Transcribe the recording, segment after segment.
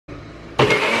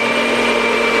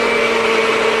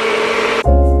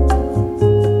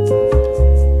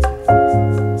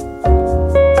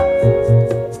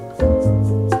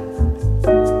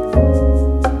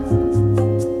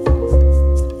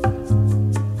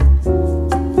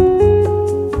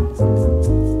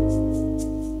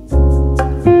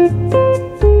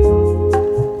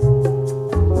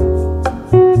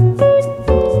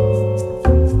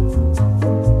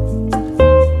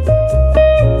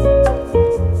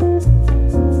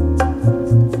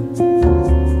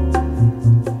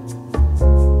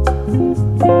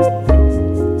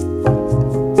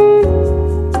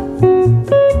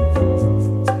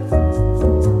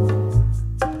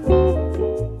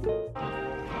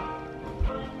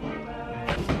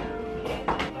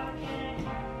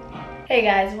Hey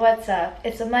guys, what's up?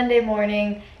 It's a Monday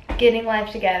morning, getting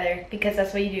life together because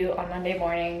that's what you do on Monday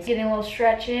mornings. Getting a little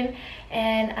stretch in,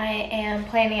 and I am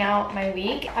planning out my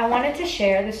week. I wanted to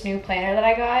share this new planner that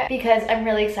I got because I'm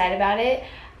really excited about it.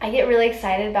 I get really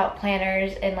excited about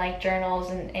planners and like journals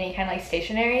and any kind of like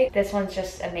stationery. This one's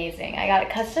just amazing. I got it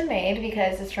custom made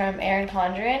because it's from Erin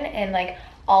Condren, and like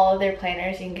all of their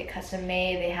planners you can get custom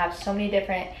made. They have so many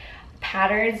different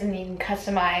patterns and you can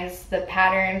customize the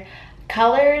pattern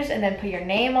colors and then put your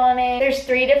name on it. There's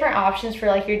 3 different options for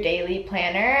like your daily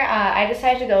planner. I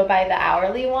decided to go by the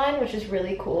hourly one, which is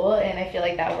really cool, and I feel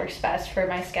like that works best for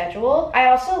my schedule. I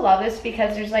also love this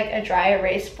because there's like a dry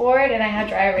erase board, and I have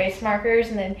dry erase markers,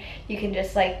 and then you can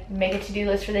just like make a to-do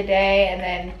list for the day and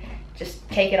then just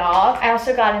take it off. I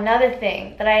also got another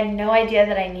thing that I had no idea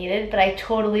that I needed, but I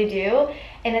totally do,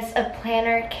 and it's a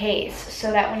planner case,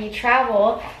 so that when you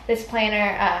travel, this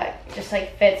planner just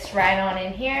like fits right on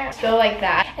in here. Go like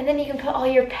that, and then you can put all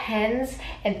your pens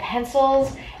and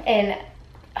pencils and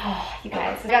oh, you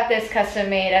guys, I got this custom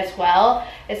made as well.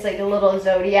 It's like a little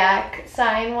zodiac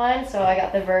sign one, so I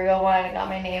got the Virgo one, I got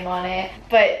my name on it,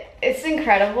 but it's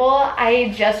incredible.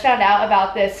 I just found out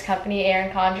about this company,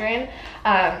 Erin Condren,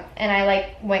 and I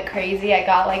like went crazy. I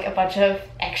got like a bunch of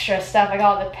extra stuff. I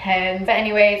got all the pens. But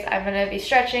anyways, I'm gonna be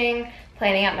stretching,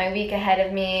 planning out my week ahead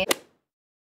of me.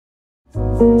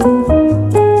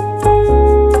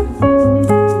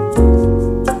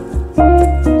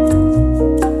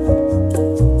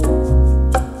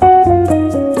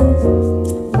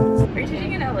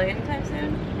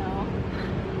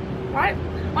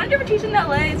 Why don't you ever teach in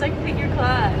LA so I can take your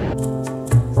class?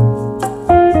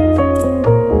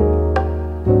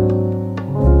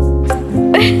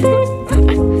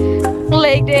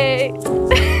 Leg day.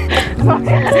 Oh my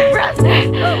God,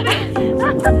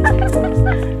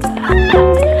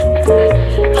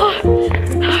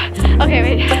 okay,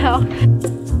 wait now.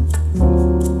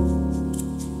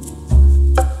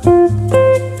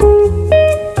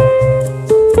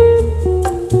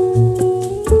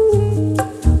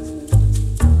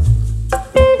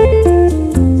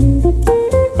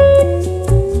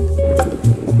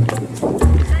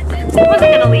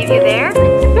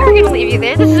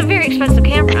 This is a very expensive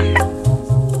camera.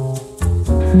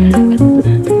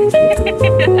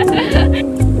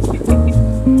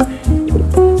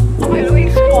 Oh my God, we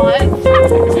squat.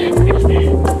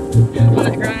 On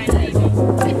that grind.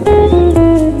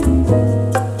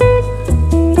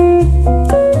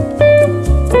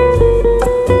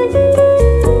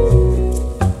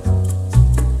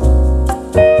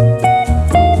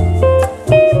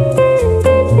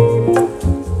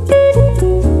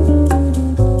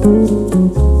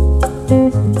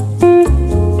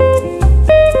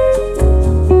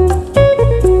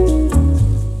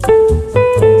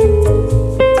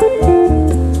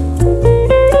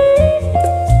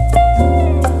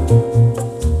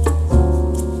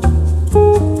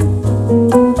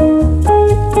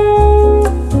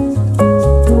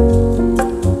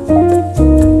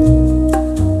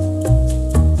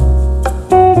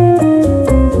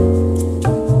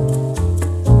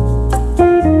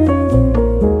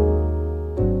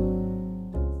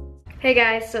 Hey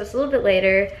guys, so it's a little bit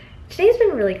later. Today's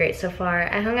been really great so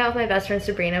far. I hung out with my best friend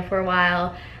Sabrina for a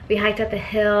while. We hiked up a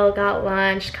hill, got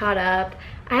lunch, caught up.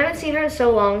 I haven't seen her in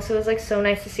so long, so it was like so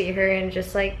nice to see her and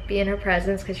just like be in her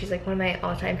presence because she's like one of my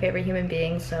all-time favorite human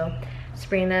beings. So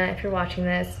Sabrina, if you're watching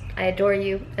this, I adore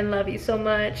you and love you so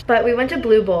much. But we went to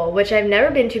Blue Bowl, which I've never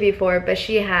been to before, but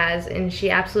she has, and she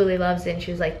absolutely loves it, and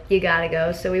she was like, you gotta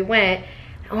go. So we went.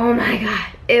 Oh my God,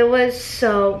 it was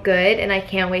so good, and I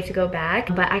can't wait to go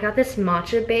back. But I got this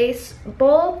matcha base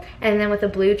bowl, and then with a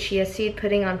blue chia seed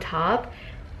pudding on top.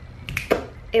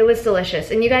 It was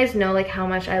delicious, and you guys know like how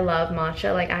much I love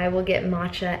matcha. Like I will get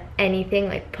matcha anything,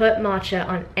 like put matcha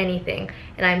on anything,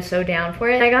 and I'm so down for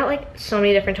it. And I got like so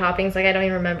many different toppings, like I don't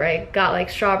even remember. I got like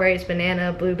strawberries,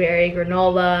 banana, blueberry,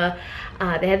 granola.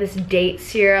 They had this date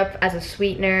syrup as a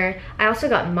sweetener. I also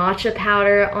got matcha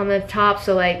powder on the top,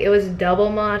 so like it was double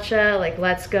matcha, like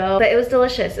let's go. But it was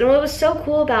delicious, and what was so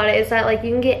cool about it is that like you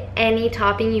can get any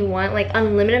topping you want, like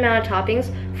unlimited amount of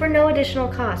toppings for no additional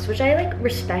cost, which I like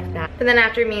respect that. But then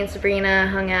after me and Sabrina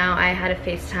hung out, I had to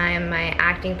FaceTime my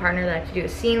acting partner that I have to do a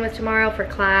scene with tomorrow for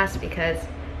class, because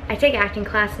I take acting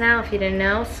class now, if you didn't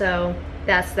know, so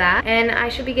that's that. And I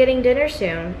should be getting dinner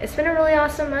soon. It's been a really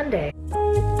awesome Monday.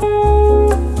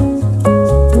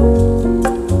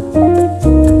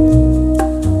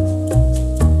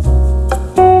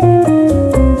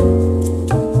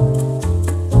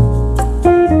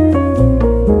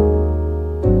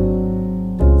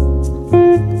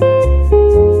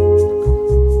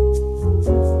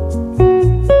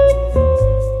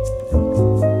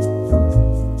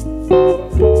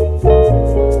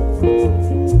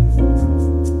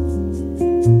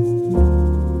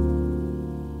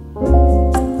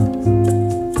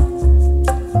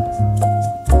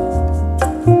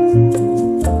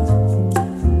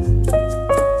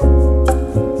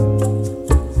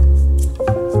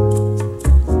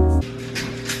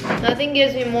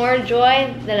 more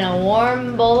joy than a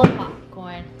warm bowl of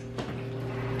popcorn.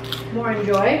 More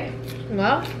enjoy?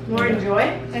 Well, More enjoy?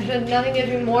 I said nothing gives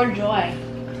me more joy.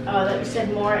 Oh, that you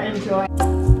said more enjoy.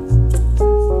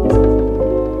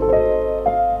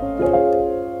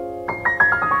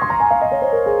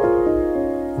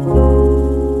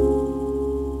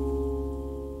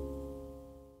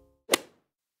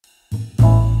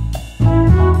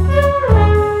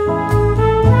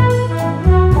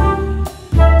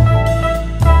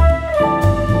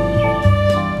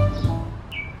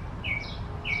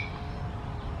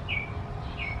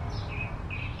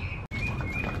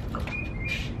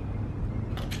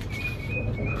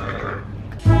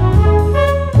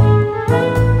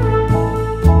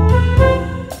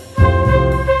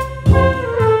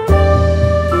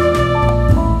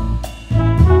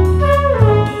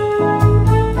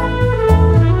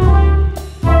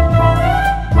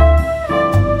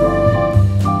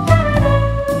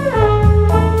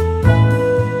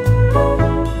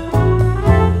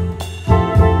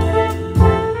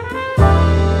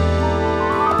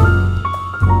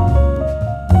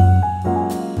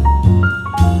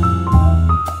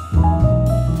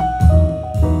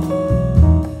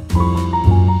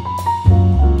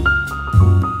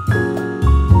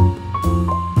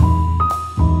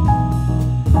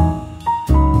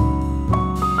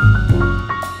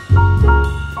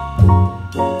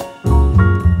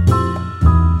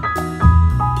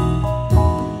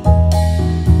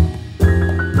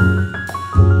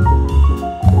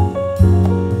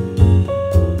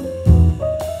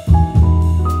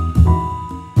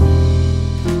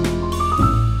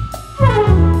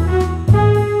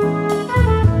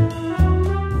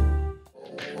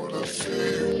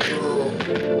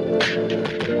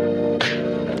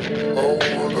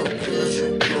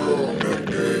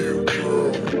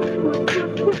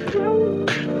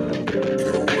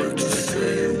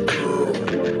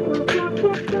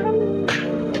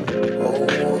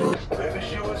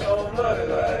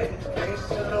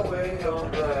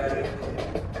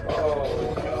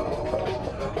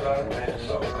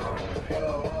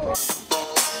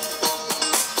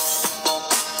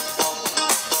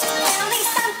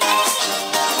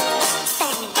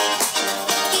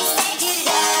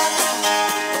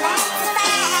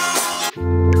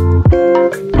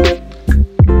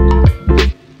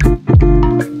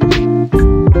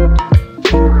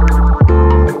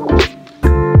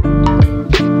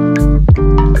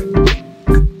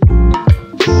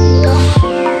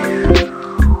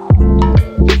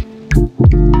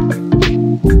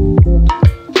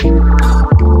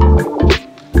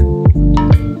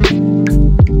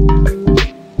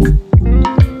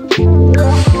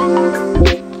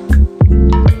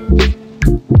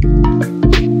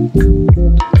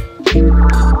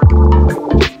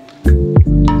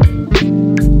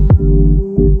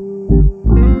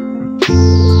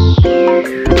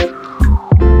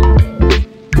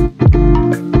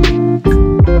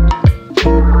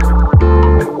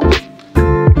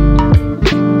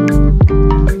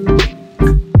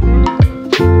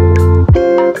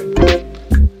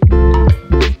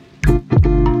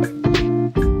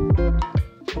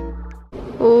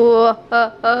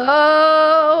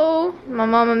 Whoa! My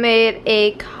mama made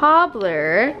a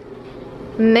cobbler,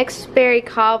 mixed berry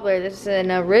cobbler. This is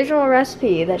an original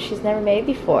recipe that she's never made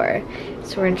before.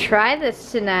 So we're gonna try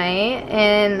this tonight,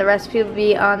 and the recipe will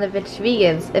be on the Vintage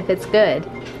Vegans if it's good.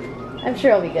 I'm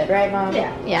sure it'll be good, right, Mom?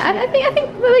 Yeah. Yeah, I think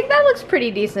like that looks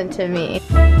pretty decent to me.